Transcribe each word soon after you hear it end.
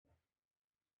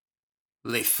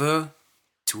Les feux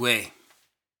tués.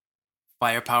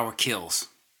 Firepower kills.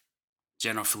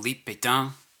 General Philippe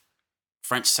Pétain,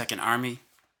 French Second Army,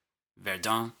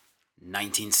 Verdun,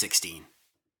 1916.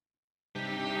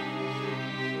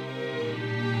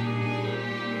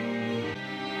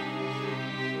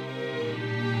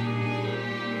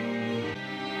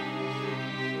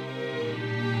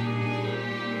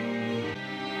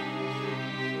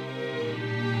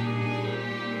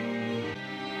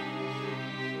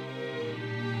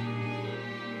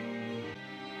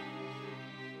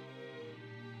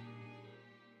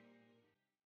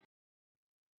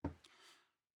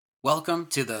 Welcome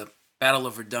to the Battle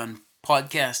of Verdun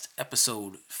podcast,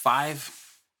 episode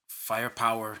 5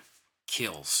 Firepower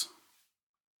Kills.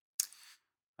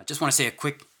 I just want to say a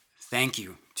quick thank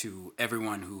you to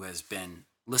everyone who has been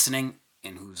listening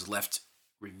and who's left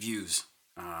reviews.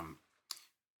 I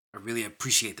really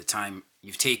appreciate the time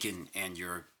you've taken, and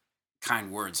your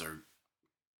kind words are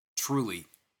truly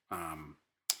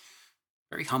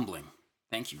very humbling.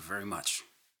 Thank you very much.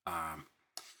 Um,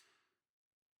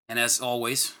 And as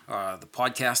always, the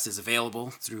podcast is available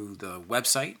through the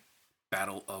website,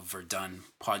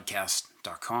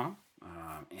 battleofverdunpodcast.com,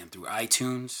 and through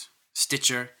iTunes,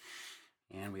 Stitcher,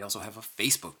 and we also have a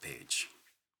Facebook page.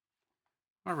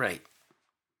 All right.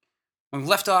 When we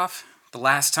left off the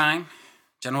last time,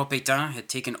 General Pétain had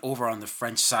taken over on the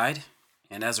French side,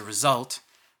 and as a result,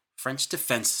 French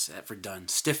defense at Verdun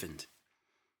stiffened.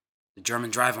 The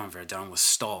German drive on Verdun was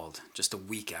stalled just a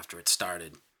week after it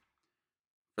started.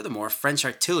 Furthermore, French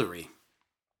artillery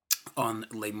on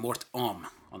Les Morts Hommes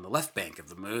on the left bank of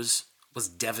the Meuse was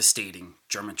devastating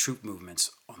German troop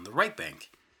movements on the right bank,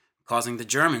 causing the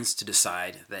Germans to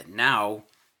decide that now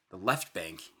the left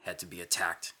bank had to be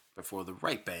attacked before the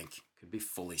right bank could be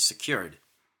fully secured.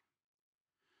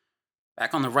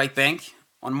 Back on the right bank,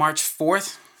 on March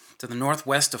 4th, to the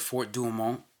northwest of Fort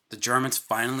Douaumont, the Germans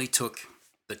finally took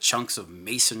the chunks of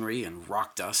masonry and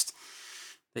rock dust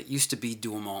that used to be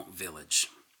Douaumont village.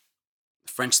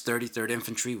 The French 33rd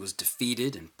Infantry was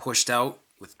defeated and pushed out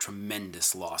with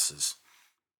tremendous losses.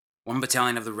 One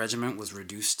battalion of the regiment was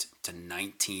reduced to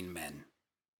 19 men.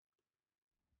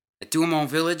 At Douaumont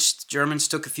village, the Germans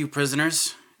took a few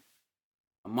prisoners,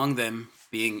 among them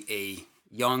being a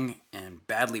young and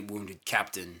badly wounded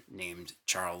captain named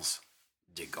Charles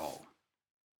de Gaulle.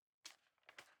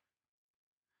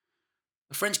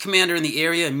 The French commander in the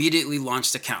area immediately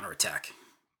launched a counterattack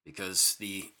because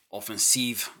the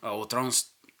offensive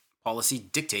outrance policy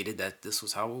dictated that this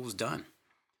was how it was done.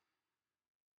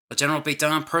 But General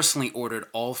Pétain personally ordered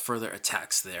all further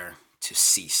attacks there to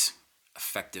cease,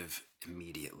 effective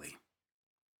immediately.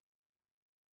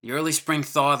 The early spring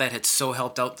thaw that had so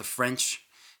helped out the French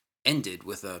ended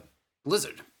with a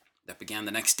blizzard that began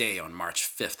the next day on March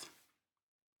 5th.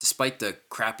 Despite the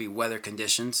crappy weather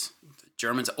conditions, the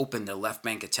Germans opened their left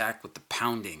bank attack with the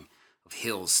pounding of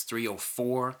hills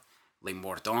 304, Les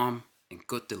Morts Hommes, and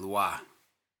Côte de Loire,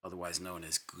 otherwise known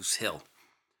as Goose Hill,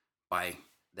 by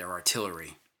their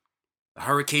artillery. The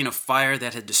hurricane of fire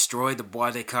that had destroyed the Bois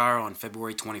des Cars on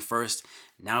February 21st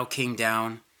now came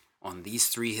down on these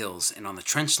three hills and on the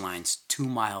trench lines 2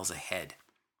 miles ahead.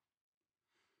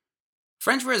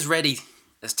 French were as ready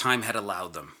as time had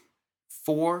allowed them.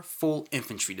 4 full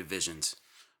infantry divisions,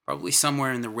 probably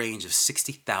somewhere in the range of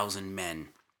 60,000 men,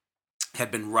 had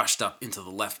been rushed up into the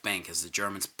left bank as the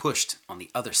Germans pushed on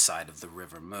the other side of the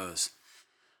River Meuse.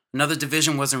 Another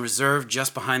division was in reserve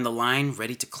just behind the line,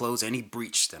 ready to close any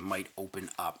breach that might open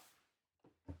up.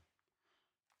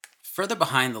 Further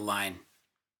behind the line,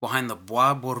 behind the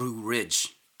Bois Boru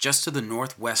Ridge, just to the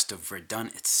northwest of Verdun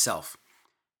itself,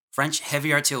 French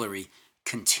heavy artillery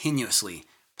continuously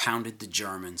pounded the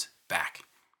Germans back.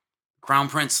 The Crown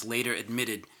Prince later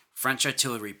admitted French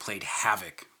artillery played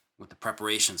havoc with the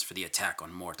preparations for the attack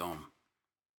on Morts Hommes.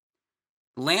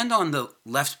 The land on the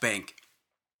left bank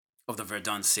of the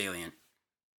Verdun salient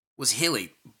was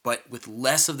hilly, but with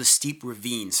less of the steep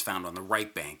ravines found on the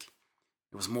right bank.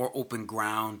 There was more open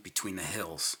ground between the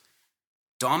hills.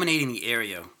 Dominating the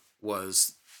area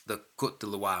was the Côte de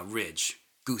Loire Ridge,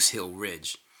 Goose Hill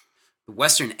Ridge, the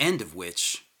western end of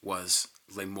which was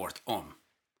Les Morts Hommes.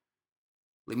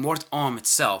 Les Morts Hommes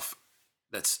itself,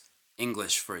 that's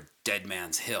English for Dead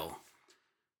Man's Hill,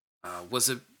 was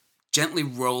a gently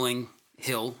rolling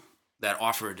hill that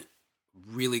offered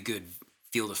really good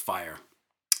field of fire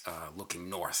looking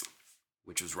north,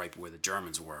 which was right where the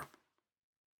Germans were.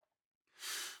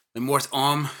 Les Morts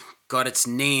Hommes got its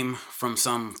name from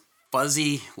some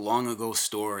fuzzy, long ago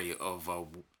story of a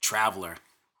traveler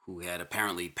who had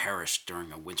apparently perished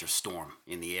during a winter storm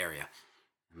in the area,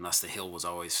 and thus the hill was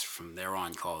always from there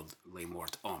on called Les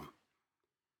Morts Hommes.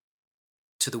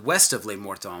 To the west of Les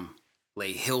Mortomes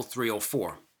lay Hill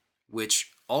 304,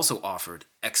 which also offered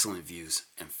excellent views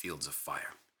and fields of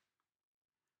fire.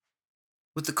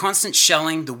 With the constant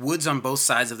shelling, the woods on both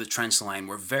sides of the trench line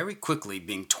were very quickly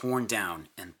being torn down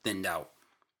and thinned out.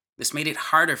 This made it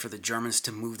harder for the Germans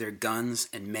to move their guns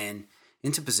and men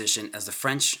into position, as the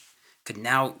French could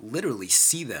now literally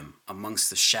see them amongst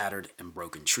the shattered and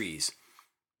broken trees.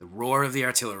 The roar of the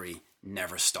artillery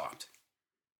never stopped.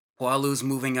 Poilus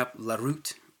moving up La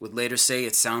Route would later say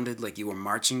it sounded like you were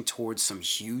marching towards some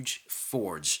huge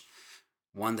forge,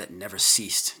 one that never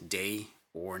ceased day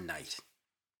or night.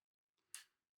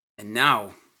 And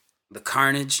now, the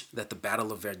carnage that the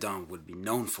Battle of Verdun would be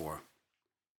known for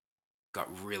got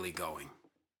really going.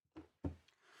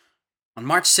 On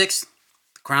March 6th,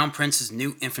 the Crown Prince's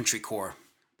new infantry corps,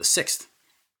 the 6th,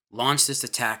 launched its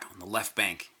attack on the left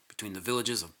bank between the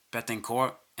villages of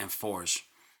Betancourt and Forges.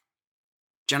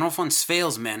 General von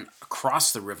Sveyl's men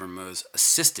across the River Meuse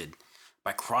assisted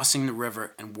by crossing the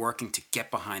river and working to get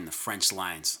behind the French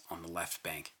lines on the left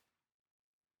bank.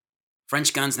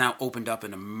 French guns now opened up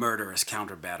in a murderous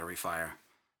counter-battery fire.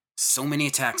 So many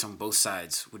attacks on both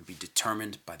sides would be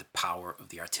determined by the power of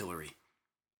the artillery.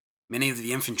 Many of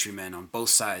the infantrymen on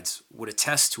both sides would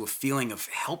attest to a feeling of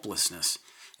helplessness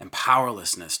and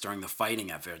powerlessness during the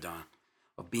fighting at Verdun,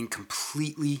 of being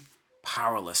completely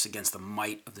powerless against the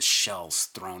might of the shells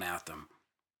thrown at them.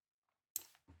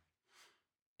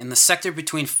 In the sector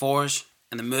between Forges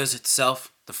and the Meuse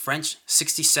itself, the French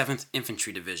 67th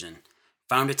Infantry Division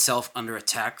found itself under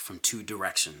attack from two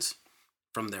directions.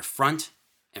 From their front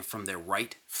and from their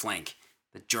right flank,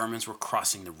 the Germans were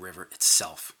crossing the river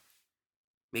itself.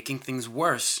 Making things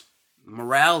worse, the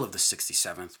morale of the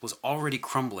 67th was already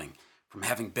crumbling from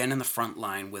having been in the front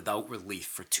line without relief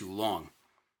for too long.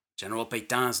 General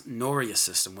Pétain's Noria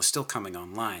system was still coming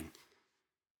online.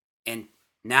 And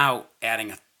now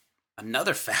adding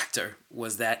another factor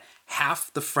was that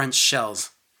half the French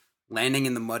shells landing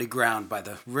in the muddy ground by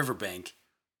the riverbank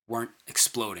weren't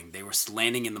exploding. They were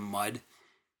landing in the mud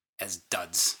as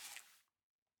duds.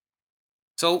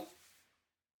 So,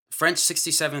 the French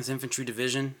 67th Infantry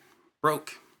Division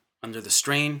broke under the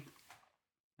strain,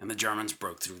 and the Germans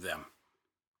broke through them.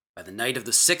 By the night of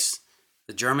the 6th,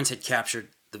 the Germans had captured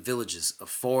the villages of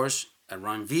Forges and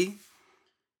Ranville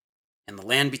and the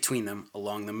land between them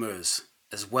along the Meuse,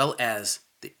 as well as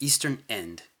the eastern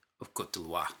end of Côte de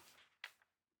Loire.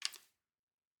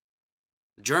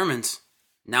 The Germans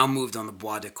now moved on the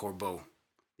Bois de Corbeau,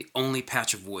 the only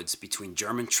patch of woods between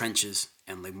German trenches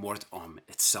and Les Mortomes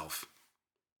itself.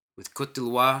 With Côte de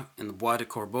Loire and the Bois de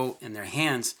Corbeau in their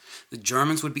hands, the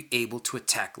Germans would be able to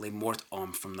attack Les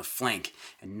Mortomes from the flank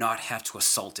and not have to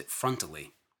assault it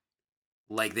frontally,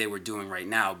 like they were doing right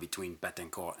now between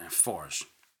Betancourt and Forges.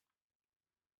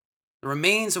 The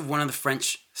remains of one of the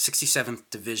French 67th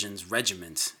Division's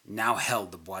regiments now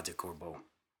held the Bois de Corbeau.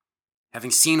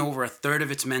 Having seen over a third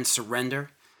of its men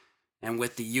surrender, and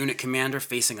with the unit commander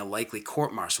facing a likely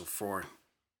court-martial for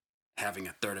having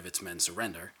a third of its men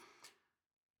surrender,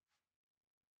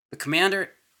 the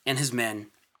commander and his men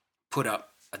put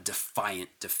up a defiant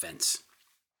defense.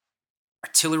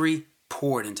 Artillery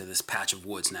poured into this patch of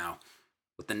woods now,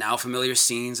 with the now familiar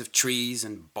scenes of trees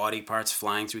and body parts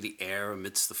flying through the air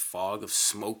amidst the fog of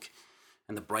smoke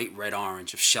and the bright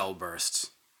red-orange of shell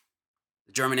bursts.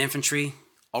 The German infantry,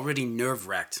 already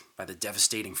nerve-wracked by the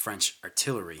devastating French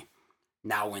artillery,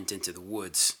 now went into the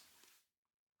woods.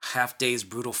 A half-day's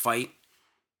brutal fight,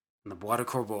 and the Bois de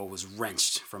Corbeau was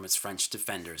wrenched from its French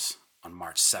defenders on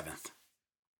March 7th.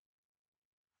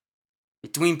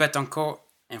 Between Betancourt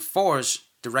and Forges,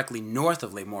 directly north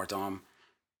of Les Mortomes,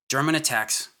 German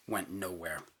attacks went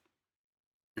nowhere.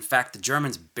 In fact, the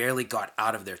Germans barely got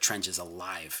out of their trenches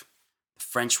alive. The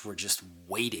French were just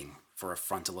waiting for a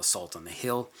frontal assault on the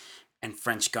hill, and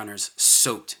French gunners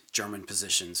soaked German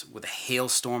positions with a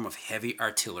hailstorm of heavy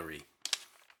artillery,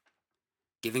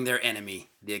 giving their enemy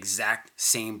the exact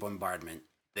same bombardment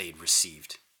they'd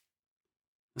received.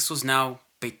 This was now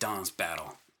Pétain's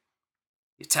battle.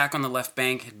 The attack on the left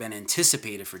bank had been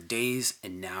anticipated for days,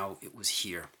 and now it was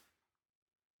here.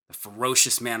 The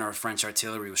ferocious manner of French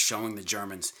artillery was showing the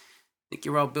Germans, think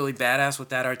you're all Billy Badass with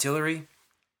that artillery?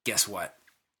 Guess what?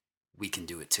 We can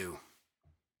do it too.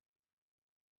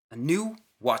 A new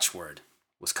watchword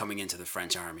was coming into the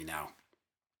French army now.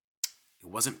 It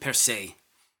wasn't percée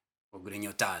or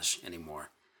grignotage anymore.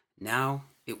 Now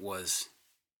it was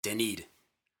tenir,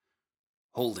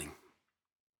 holding.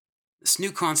 This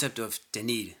new concept of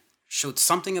tenir showed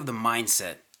something of the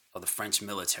mindset of the French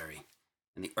military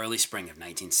in the early spring of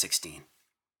 1916.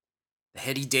 The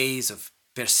heady days of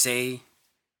percée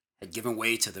had given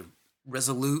way to the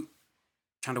resolute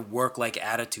trying to work like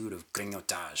attitude of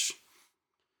grignotage.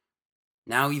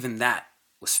 Now even that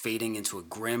was fading into a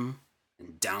grim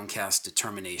and downcast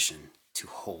determination to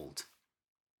hold.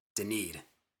 Denid,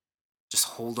 just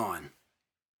hold on.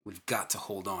 We've got to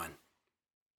hold on.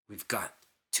 We've got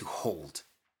to hold.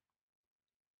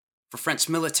 For French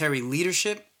military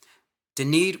leadership,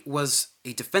 Denid was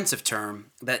a defensive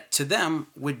term that to them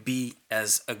would be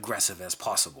as aggressive as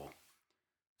possible.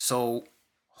 So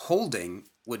holding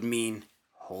would mean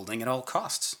holding at all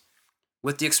costs,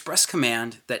 with the express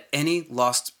command that any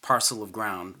lost parcel of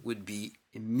ground would be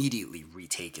immediately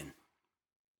retaken.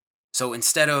 So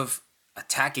instead of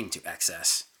attacking to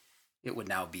excess, it would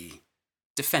now be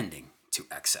defending to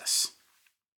excess.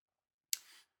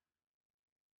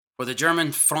 For the German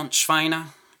Frontschweine,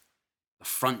 the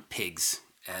front pigs,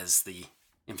 as the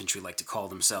infantry like to call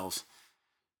themselves,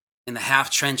 in the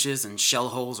half trenches and shell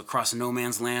holes across no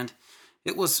man's land,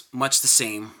 it was much the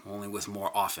same, only with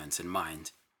more offense in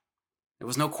mind. There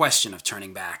was no question of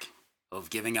turning back, of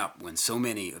giving up when so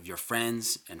many of your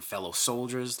friends and fellow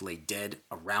soldiers lay dead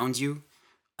around you,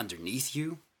 underneath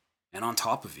you, and on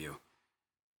top of you.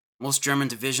 Most German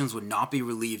divisions would not be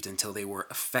relieved until they were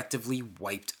effectively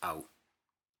wiped out.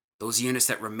 Those units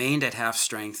that remained at half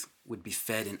strength would be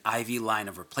fed an IV line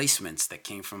of replacements that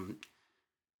came from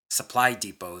supply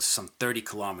depots some 30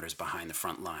 kilometers behind the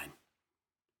front line.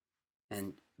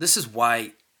 And this is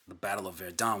why the Battle of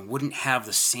Verdun wouldn't have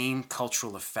the same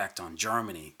cultural effect on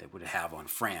Germany that it would have on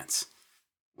France.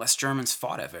 Less Germans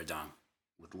fought at Verdun,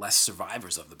 with less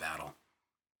survivors of the battle.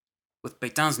 With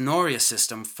Pétain's Noria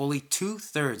system, fully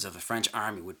 2/3 of the French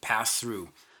army would pass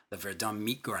through the Verdun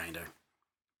meat grinder,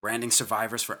 branding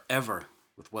survivors forever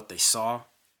with what they saw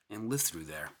and lived through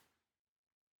there.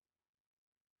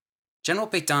 General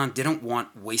Pétain didn't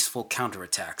want wasteful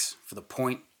counterattacks for the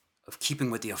point of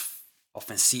keeping with the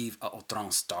offensive à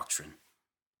outrance doctrine.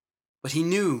 But he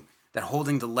knew that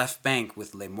holding the left bank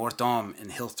with Les Morts d'Hommes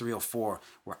and Hill 304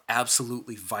 were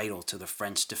absolutely vital to the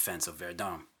French defense of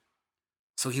Verdun.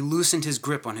 So he loosened his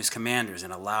grip on his commanders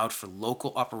and allowed for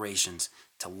local operations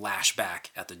to lash back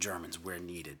at the Germans where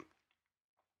needed.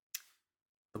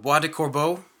 The Bois de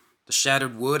Corbeau, the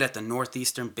shattered wood at the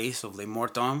northeastern base of Les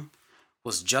Morts d'Hommes,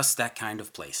 was just that kind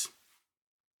of place.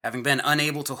 Having been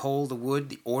unable to hold the wood,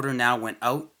 the order now went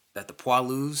out that the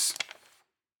poilus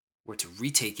were to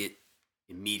retake it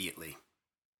immediately.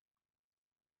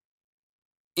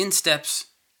 In steps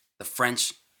the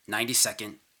French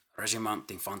 92nd Regiment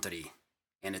d'Infanterie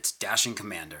and its dashing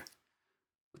commander,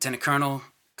 Lieutenant Colonel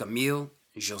Camille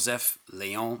Joseph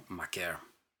Léon Marquer.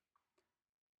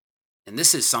 And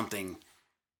this is something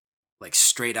like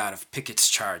straight out of Pickett's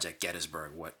charge at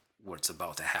Gettysburg, what's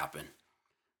about to happen.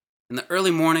 In the early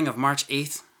morning of March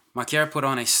 8th, Marquer put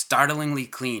on a startlingly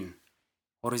clean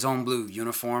Horizon Bleu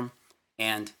uniform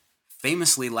and,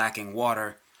 famously lacking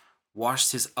water,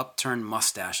 washed his upturned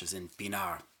mustaches in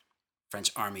Pinard,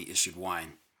 French army-issued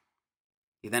wine.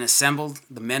 He then assembled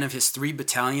the men of his 3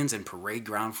 battalions in parade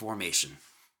ground formation.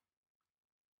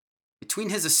 Between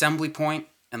his assembly point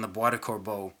and the Bois de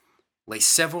Corbeau lay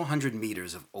several hundred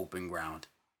meters of open ground.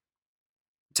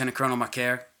 Lieutenant Colonel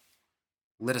Marquer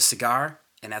lit a cigar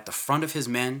and at the front of his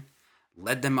men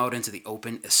led them out into the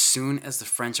open as soon as the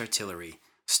French artillery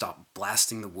stopped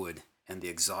blasting the wood and the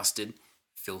exhausted,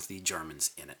 filthy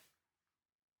Germans in it.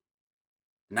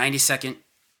 The 92nd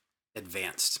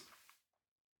advanced.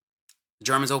 The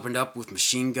Germans opened up with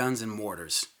machine guns and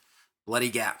mortars. Bloody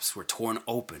gaps were torn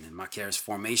open in Marquer's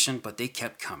formation, but they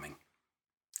kept coming.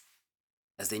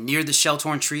 As they neared the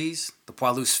shell-torn trees, the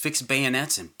poilus fixed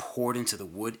bayonets and poured into the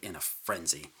wood in a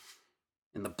frenzy.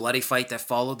 In the bloody fight that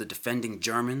followed, the defending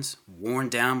Germans, worn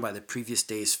down by the previous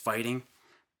day's fighting,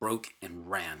 broke and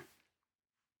ran.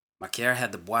 Marquer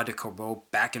had the Bois de Corbeau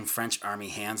back in French army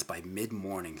hands by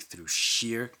mid-morning through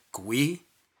sheer gui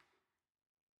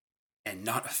and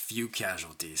not a few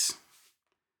casualties.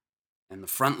 And the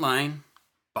front line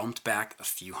bumped back a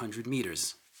few hundred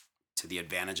meters to the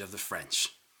advantage of the French.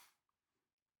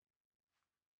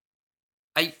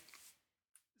 I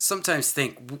sometimes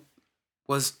think,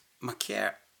 was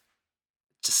Marquer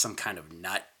just some kind of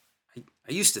nut?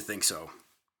 I used to think so.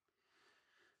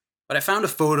 But I found a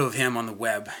photo of him on the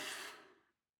web,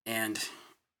 and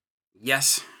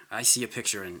yes, I see a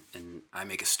picture and I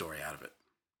make a story out of it.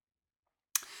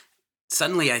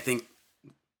 Suddenly, I think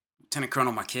Lieutenant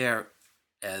Colonel Marquer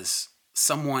as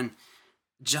someone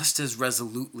just as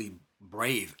resolutely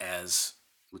brave as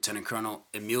Lieutenant Colonel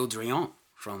Émile Driant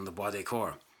from the Bois des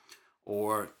Cours,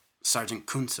 or Sergeant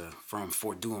Kunze from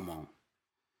Fort Douaumont.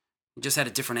 He just had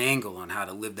a different angle on how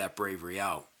to live that bravery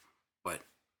out, but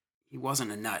he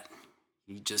wasn't a nut.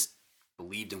 He just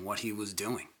believed in what he was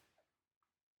doing.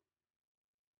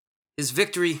 His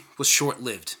victory was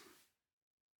short-lived.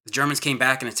 The Germans came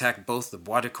back and attacked both the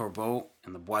Bois de Corbeau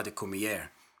and the Bois de Comiers,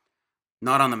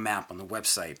 not on the map on the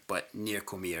website, but near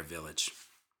Comiers village,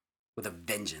 with a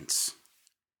vengeance.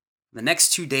 The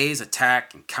next 2 days,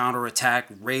 attack and counterattack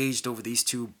raged over these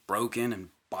two broken and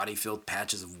body-filled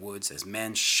patches of woods as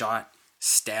men shot,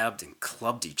 stabbed, and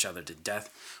clubbed each other to death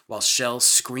while shells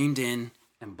screamed in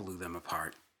and blew them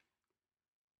apart.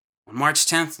 On March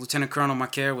 10th, Lieutenant Colonel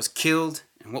Macaire was killed,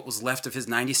 and what was left of his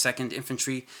 92nd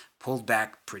Infantry pulled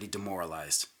back pretty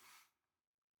demoralized.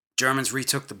 Germans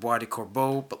retook the Bois de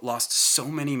Corbeau, but lost so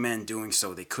many men doing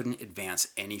so they couldn't advance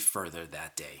any further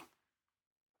that day.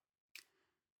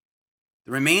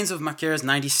 The remains of Macaire's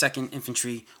 92nd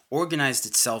Infantry organized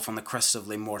itself on the crest of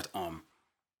Les Morts Hommes,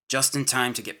 just in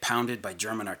time to get pounded by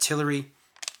German artillery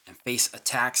and face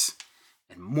attacks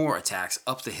and more attacks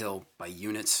up the hill by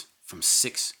units from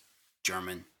 6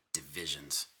 German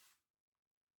divisions.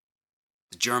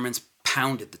 The Germans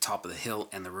pounded the top of the hill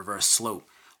and the reverse slope,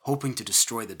 hoping to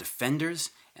destroy the defenders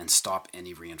and stop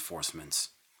any reinforcements.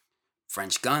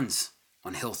 French guns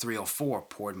on Hill 304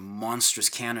 poured monstrous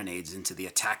cannonades into the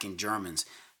attacking Germans,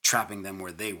 trapping them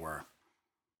where they were.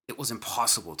 It was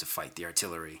impossible to fight the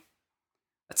artillery.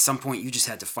 At some point, you just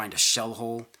had to find a shell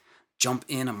hole, jump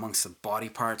in amongst the body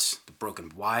parts, the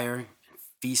broken wire, and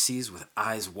feces with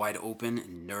eyes wide open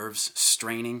and nerves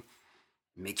straining.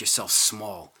 Make yourself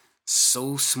small,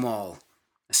 so small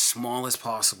as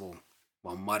possible,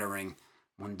 while muttering,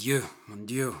 Mon Dieu, mon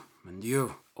Dieu, mon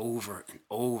Dieu, over and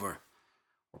over.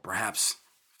 Or perhaps,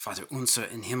 Vater unser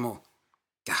in Himmel,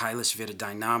 geheiligt werde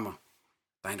dein Name,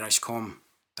 dein Reich komm,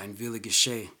 dein Wille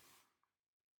geschehe.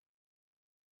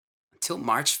 Until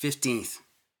March 15th,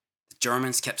 the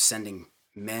Germans kept sending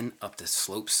men up the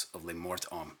slopes of Les Morts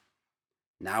Hommes,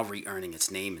 now re-earning its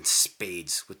name in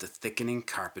spades with the thickening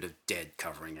carpet of dead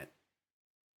covering it.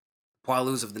 The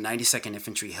poilus of the 92nd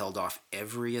Infantry held off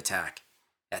every attack,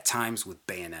 at times with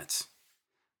bayonets.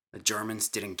 The Germans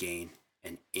didn't gain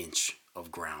an inch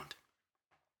of ground.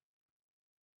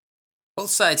 Both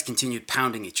sides continued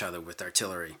pounding each other with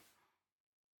artillery.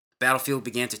 The battlefield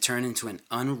began to turn into an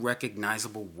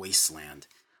unrecognizable wasteland,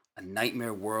 a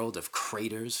nightmare world of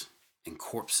craters and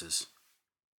corpses.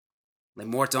 Les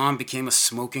Morts Hommes became a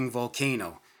smoking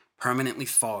volcano, permanently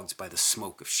fogged by the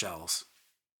smoke of shells.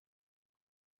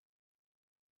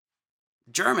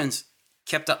 The Germans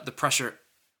kept up the pressure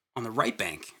on the right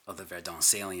bank of the Verdun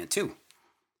salient too.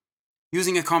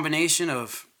 Using a combination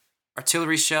of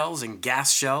artillery shells and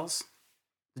gas shells,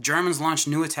 the Germans launched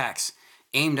new attacks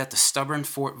aimed at the stubborn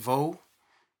Fort Vaux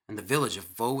and the village of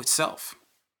Vaux itself.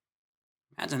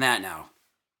 Imagine that now.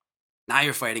 Now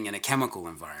you're fighting in a chemical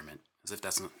environment, as if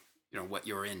that's what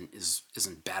you're in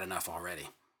isn't bad enough already.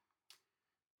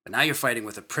 But now you're fighting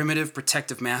with a primitive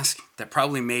protective mask that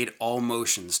probably made all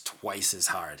motions twice as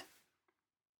hard.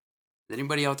 Did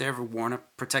anybody out there ever worn a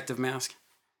protective mask?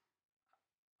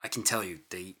 I can tell you,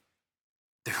 they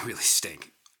really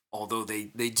stink. Although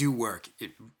they do work,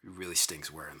 it really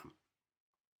stinks wearing them.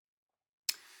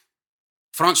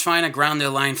 Franche-Feine ground their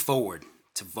line forward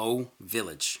to Vaux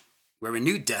village, where a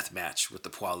new death match with the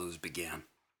poilus began.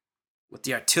 With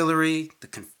the artillery, the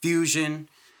confusion,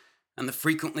 and the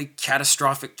frequently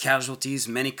catastrophic casualties,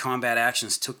 many combat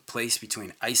actions took place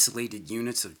between isolated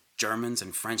units of Germans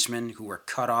and Frenchmen who were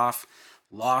cut off,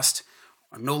 lost,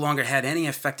 or no longer had any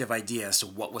effective idea as to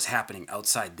what was happening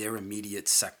outside their immediate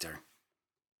sector.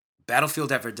 The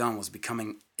battlefield at Verdun was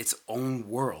becoming its own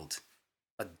world,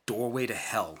 a doorway to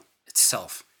hell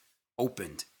itself,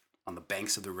 opened on the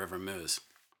banks of the River Meuse.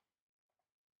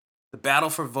 The battle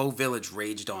for Vaux village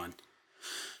raged on,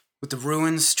 with the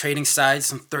ruins trading sides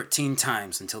some 13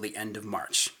 times until the end of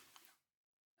March.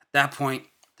 At that point,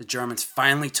 the Germans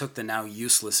finally took the now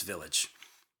useless village.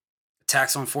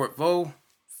 Attacks on Fort Vaux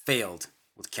failed,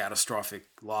 with catastrophic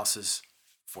losses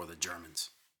for the Germans.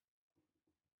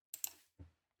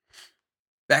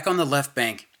 Back on the left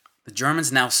bank, the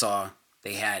Germans now saw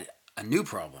they had a new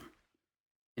problem.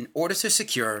 In order to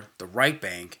secure the right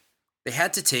bank, they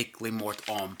had to take Les Morts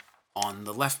Hommes on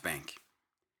the left bank.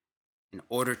 In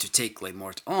order to take Les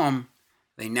Morts Hommes,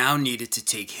 they now needed to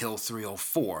take Hill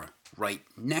 304, right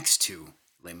next to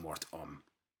Les Morts Hommes.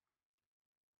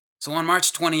 So on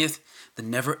March 20th, the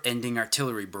never-ending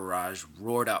artillery barrage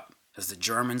roared up as the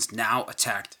Germans now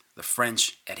attacked the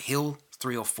French at Hill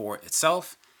 304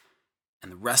 itself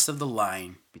and the rest of the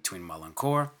line between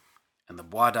Malancourt and the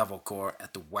Bois d'Avocourt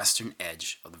at the western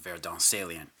edge of the Verdun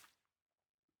salient.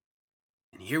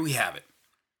 And here we have it.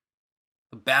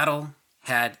 The battle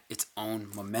had its own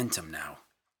momentum now,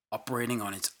 operating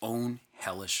on its own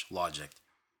hellish logic.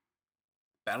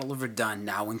 The Battle of Verdun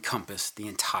now encompassed the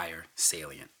entire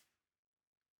salient.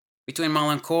 Between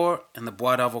Malancourt and the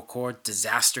Bois d'Auvercourt,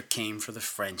 disaster came for the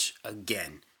French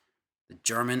again. The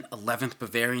German 11th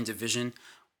Bavarian Division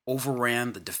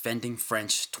overran the defending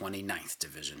French 29th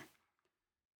Division.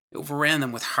 They overran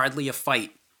them with hardly a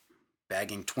fight,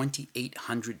 bagging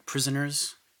 2,800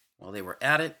 prisoners while they were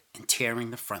at it and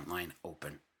tearing the front line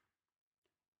open.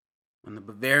 When the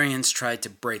Bavarians tried to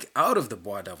break out of the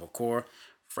Bois d'Auvercourt,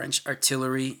 French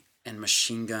artillery and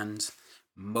machine guns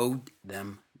mowed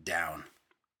them down.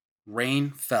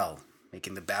 Rain fell,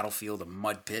 making the battlefield a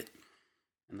mud pit,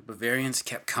 and the Bavarians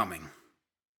kept coming.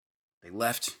 They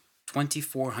left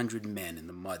 2,400 men in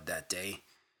the mud that day,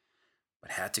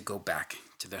 but had to go back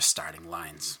to their starting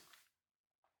lines.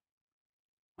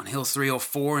 On Hill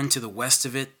 304 and to the west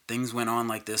of it, things went on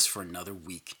like this for another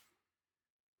week.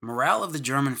 The morale of the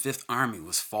German Fifth Army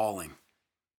was falling.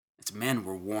 Its men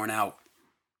were worn out.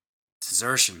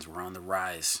 Desertions were on the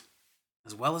rise,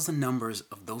 as well as the numbers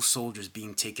of those soldiers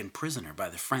being taken prisoner by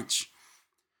the French.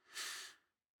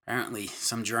 Apparently,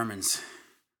 some Germans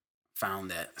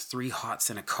found that 3 hots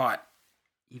in a cot,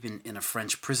 even in a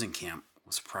French prison camp,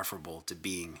 was preferable to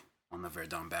being on the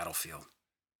Verdun battlefield.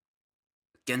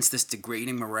 Against this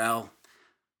degrading morale,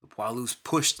 the Poilus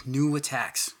pushed new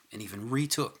attacks and even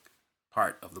retook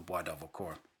part of the Bois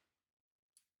d'Auvercourt.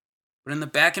 But in the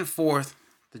back and forth,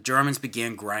 the Germans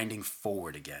began grinding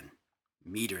forward again,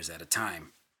 meters at a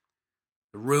time.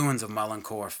 The ruins of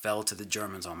Malancourt fell to the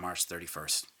Germans on March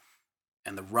 31st,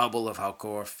 and the rubble of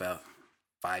Haucourt fell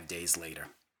 5 days later.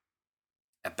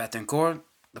 At Betancourt,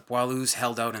 the Poilus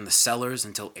held out in the cellars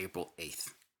until April 8th.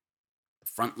 The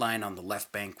front line on the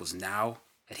left bank was now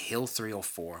at Hill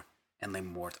 304 and Les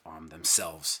Morts Hommes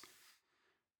themselves.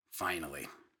 Finally.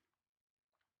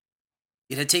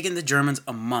 It had taken the Germans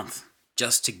a month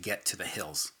just to get to the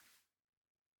hills.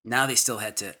 Now they still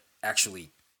had to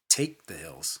actually take the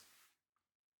hills.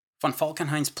 Von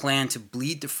Falkenhayn's plan to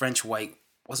bleed the French white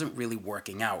wasn't really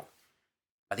working out.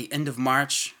 By the end of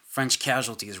March, French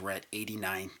casualties were at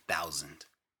 89,000.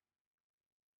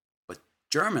 But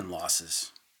German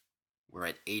losses were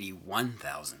at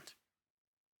 81,000.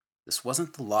 This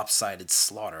wasn't the lopsided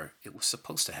slaughter it was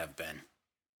supposed to have been.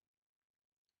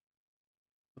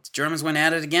 But the Germans went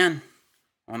at it again.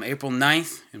 On April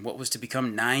 9th, in what was to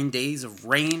become 9 days of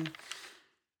rain,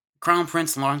 the Crown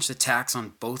Prince launched attacks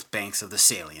on both banks of the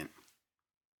salient.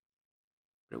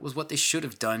 But it was what they should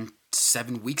have done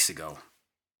 7 weeks ago.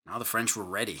 Now the French were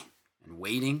ready, and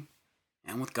waiting,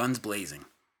 and with guns blazing.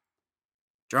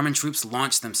 German troops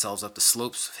launched themselves up the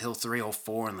slopes of Hill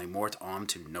 304 and Les Morts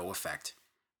Hommes to no effect.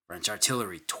 French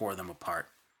artillery tore them apart.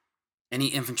 Any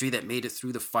infantry that made it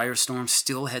through the firestorm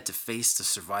still had to face the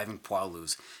surviving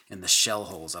Poilus in the shell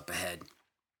holes up ahead.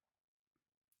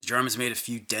 The Germans made a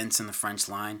few dents in the French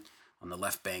line on the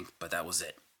left bank, but that was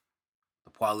it.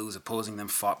 The Poilus opposing them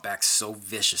fought back so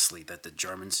viciously that the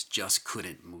Germans just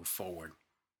couldn't move forward.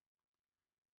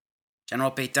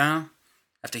 General Pétain,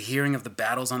 after hearing of the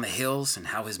battles on the hills and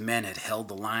how his men had held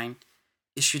the line,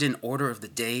 issued an order of the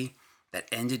day that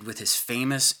ended with his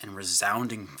famous and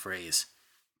resounding phrase,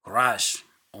 "Courage,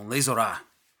 on les aura."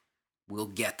 We'll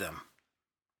get them.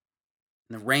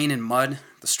 In the rain and mud,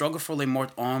 the struggle for Les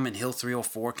Morts Hommes and Hill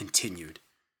 304 continued.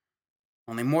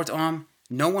 On Les Morts Hommes,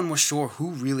 no one was sure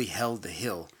who really held the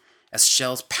hill, as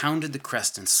shells pounded the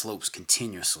crest and slopes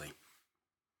continuously.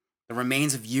 The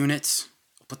remains of units,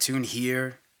 a platoon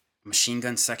here, a machine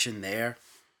gun section there,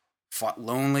 fought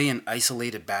lonely and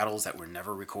isolated battles that were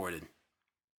never recorded.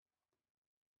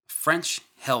 The French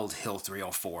held Hill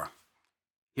 304.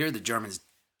 Here the Germans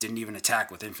didn't even attack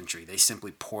with infantry. They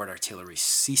simply poured artillery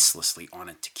ceaselessly on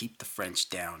it to keep the French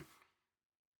down.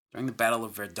 During the Battle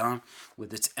of Verdun,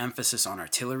 with its emphasis on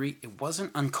artillery, it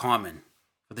wasn't uncommon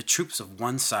for the troops of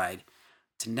one side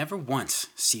to never once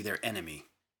see their enemy,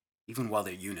 even while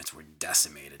their units were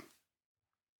decimated.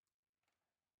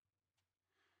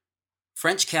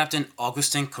 French Captain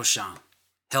Augustin Cochin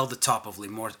held the top of Les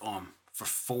Morts Hommes for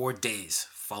 4 days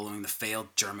following the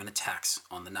failed German attacks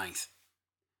on the 9th.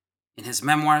 In his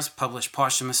memoirs, published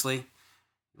posthumously,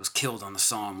 he was killed on the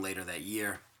Somme later that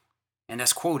year, and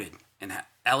as quoted in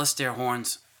Alistair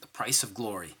Horn's The Price of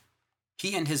Glory,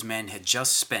 he and his men had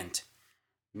just spent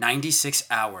 96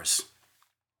 hours,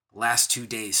 the last 2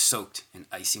 days soaked in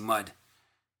icy mud,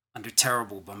 under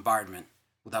terrible bombardment,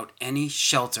 without any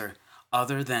shelter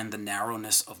other than the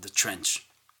narrowness of the trench,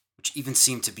 which even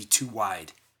seemed to be too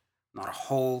wide. Not a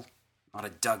hole, not a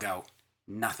dugout,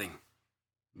 nothing.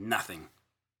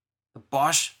 The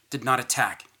Boche did not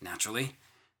attack, naturally.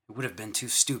 It would have been too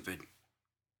stupid.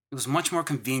 It was much more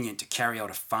convenient to carry out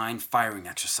a fine firing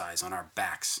exercise on our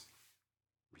backs.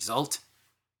 Result,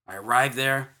 I arrived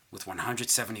there with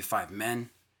 175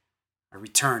 men. I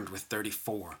returned with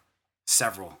 34,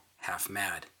 several half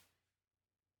mad.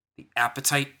 The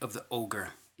appetite of the ogre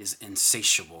is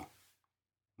insatiable.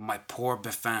 My poor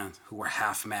Beffins, who were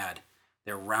half mad,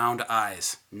 their round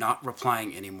eyes not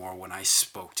replying anymore when I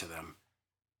spoke to them.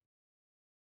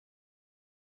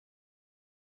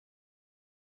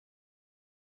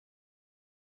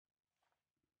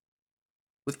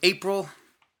 With April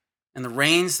and the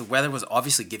rains, the weather was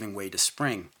obviously giving way to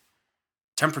spring.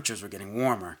 Temperatures were getting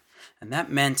warmer, and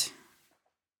that meant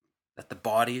that the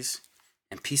bodies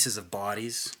and pieces of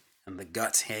bodies and the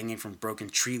guts hanging from broken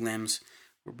tree limbs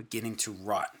were beginning to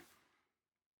rot.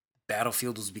 The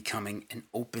battlefield was becoming an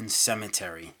open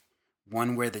cemetery,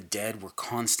 one where the dead were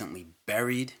constantly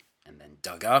buried and then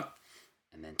dug up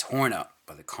and then torn up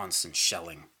by the constant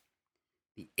shelling.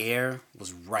 The air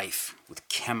was rife with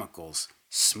chemicals,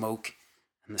 smoke,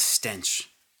 and the stench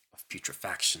of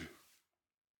putrefaction.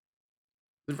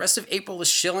 The rest of April, the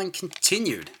shelling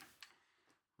continued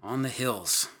on the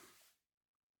hills.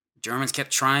 The Germans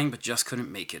kept trying, but just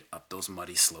couldn't make it up those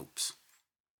muddy slopes.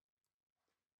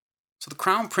 So the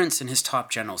Crown Prince and his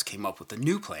top generals came up with a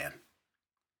new plan.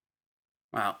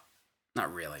 Well,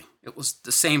 not really. It was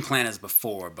the same plan as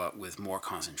before, but with more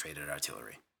concentrated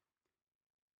artillery.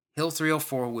 Hill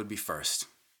 304 would be first,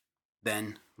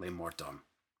 then Les Morts Hommes.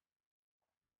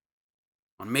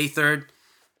 On May 3rd,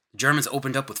 the Germans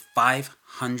opened up with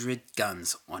 500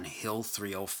 guns on Hill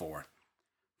 304.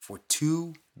 For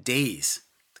 2 days,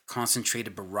 the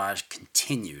concentrated barrage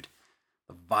continued.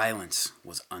 The violence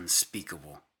was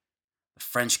unspeakable. The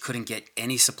French couldn't get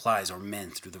any supplies or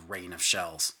men through the rain of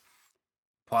shells.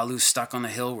 Poilus stuck on the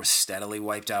hill were steadily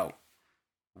wiped out.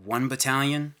 1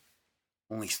 battalion,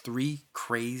 only 3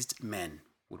 crazed men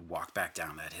would walk back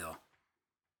down that hill.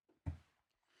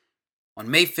 On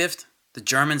May 5th, the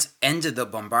Germans ended the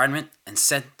bombardment and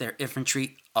sent their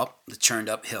infantry up the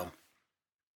churned-up hill.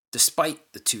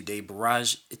 Despite the 2-day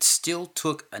barrage, it still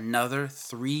took another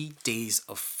 3 days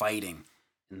of fighting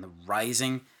in the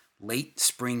rising late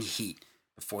spring heat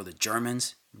before the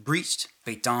Germans breached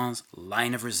Pétain's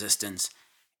line of resistance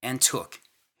and took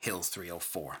Hill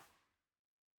 304.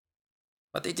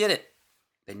 But they did it.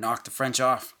 They knocked the French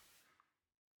off.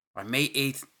 By May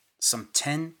 8th, some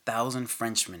 10,000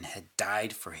 Frenchmen had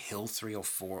died for Hill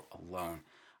 304 alone.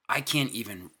 I can't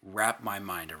even wrap my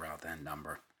mind around that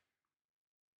number.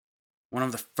 One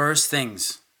of the first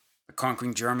things the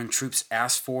conquering German troops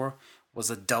asked for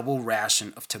was a double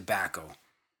ration of tobacco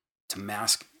to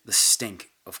mask the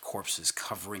stink of corpses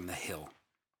covering the hill.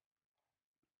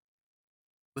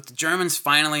 With the Germans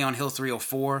finally on Hill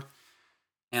 304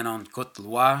 and on Côte de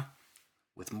Loire,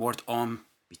 with Morts Hommes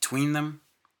between them,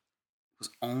 it was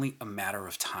only a matter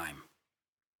of time.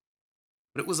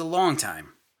 But it was a long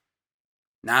time.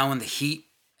 Now in the heat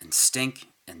and stink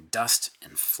and dust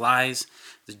and flies,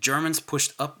 the Germans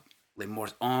pushed up Les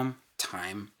Morts Hommes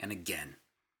time and again.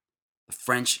 The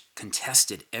French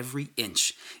contested every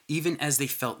inch, even as they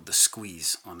felt the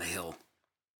squeeze on the hill.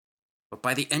 But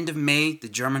by the end of May, the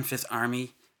German Fifth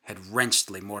Army had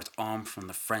wrenched Les Morts Hommes from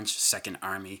the French Second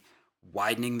Army,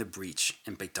 widening the breach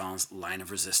in Pétain's line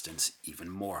of resistance even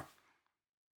more.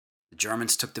 The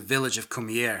Germans took the village of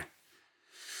Comières.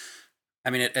 I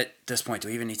mean, at this point, do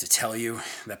we even need to tell you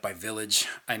that by village,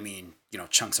 I mean,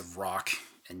 chunks of rock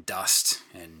and dust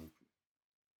and,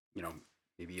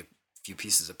 maybe a few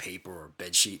pieces of paper or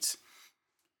bed sheets.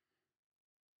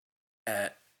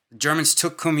 The Germans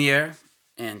took Comières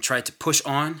and tried to push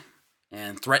on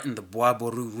and threatened the Bois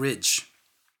Boru Ridge.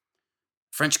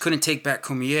 French couldn't take back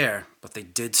Comières, but they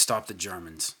did stop the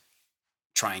Germans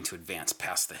trying to advance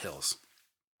past the hills.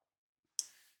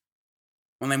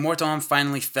 When Les Morts Hommes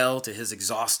finally fell to his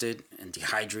exhausted and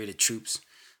dehydrated troops,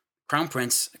 Crown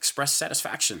Prince expressed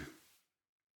satisfaction.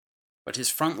 But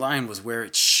his front line was where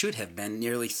it should have been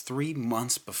nearly 3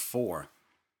 months before.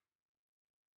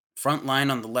 Front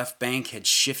line on the left bank had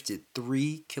shifted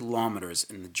 3 kilometers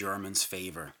in the Germans'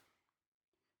 favor,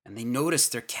 and they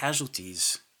noticed their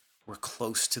casualties were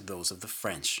close to those of the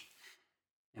French,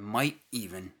 and might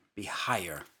even be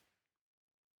higher.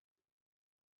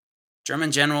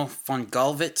 German General von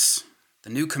Gallwitz, the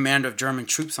new commander of German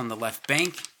troops on the left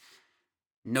bank,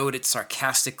 noted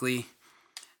sarcastically,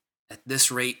 "At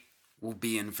this rate, we'll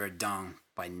be in Verdun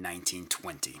by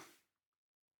 1920.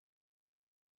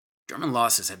 German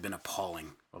losses had been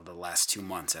appalling over the last 2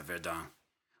 months at Verdun.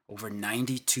 Over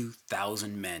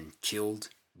 92,000 men killed,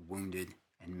 wounded,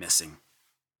 and missing.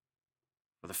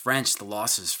 For the French, the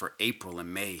losses for April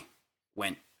and May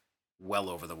went well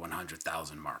over the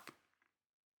 100,000 mark.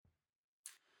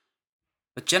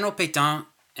 But General Pétain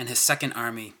and his Second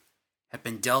Army had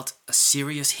been dealt a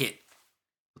serious hit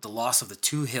with the loss of the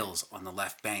two hills on the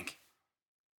left bank.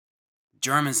 The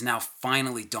Germans now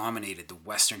finally dominated the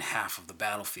western half of the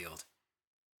battlefield,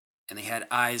 and they had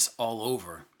eyes all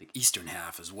over the eastern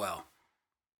half as well.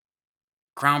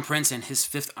 Crown Prince and his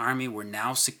Fifth Army were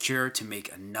now secure to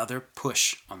make another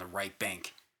push on the right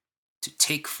bank, to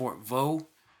take Fort Vaux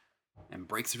and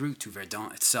break through to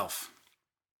Verdun itself.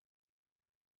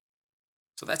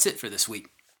 So that's it for this week.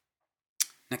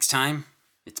 Next time,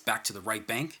 it's back to the right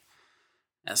bank,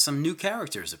 as some new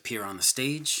characters appear on the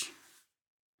stage,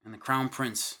 and the Crown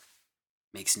Prince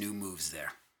makes new moves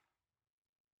there.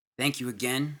 Thank you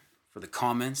again for the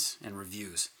comments and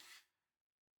reviews.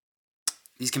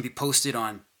 These can be posted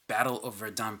on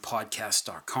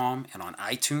battleofverdunpodcast.com and on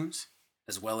iTunes,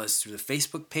 as well as through the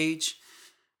Facebook page,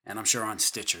 and I'm sure on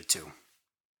Stitcher too.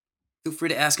 Feel free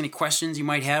to ask any questions you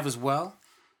might have as well.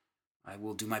 I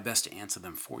will do my best to answer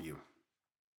them for you.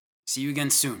 See you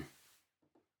again soon.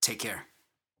 Take care.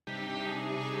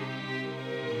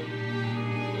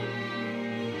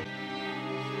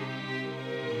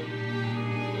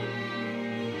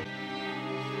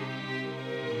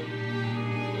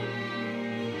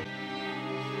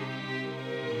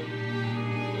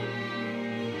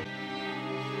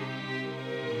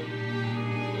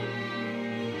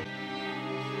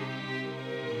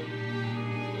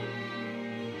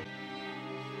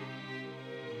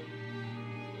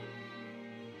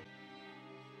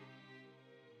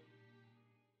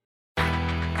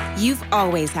 You've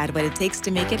always had what it takes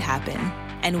to make it happen,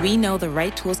 and we know the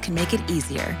right tools can make it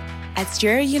easier. At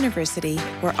Strayer University,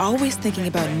 we're always thinking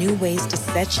about new ways to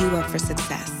set you up for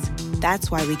success. That's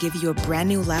why we give you a brand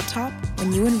new laptop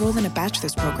when you enroll in a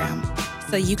bachelor's program,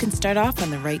 so you can start off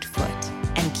on the right foot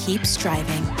and keep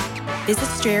striving. Visit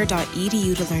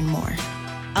strayer.edu to learn more.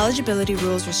 Eligibility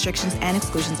rules, restrictions, and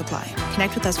exclusions apply.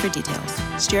 Connect with us for details.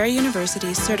 Strayer University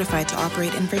is certified to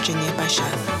operate in Virginia by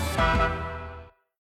Chev.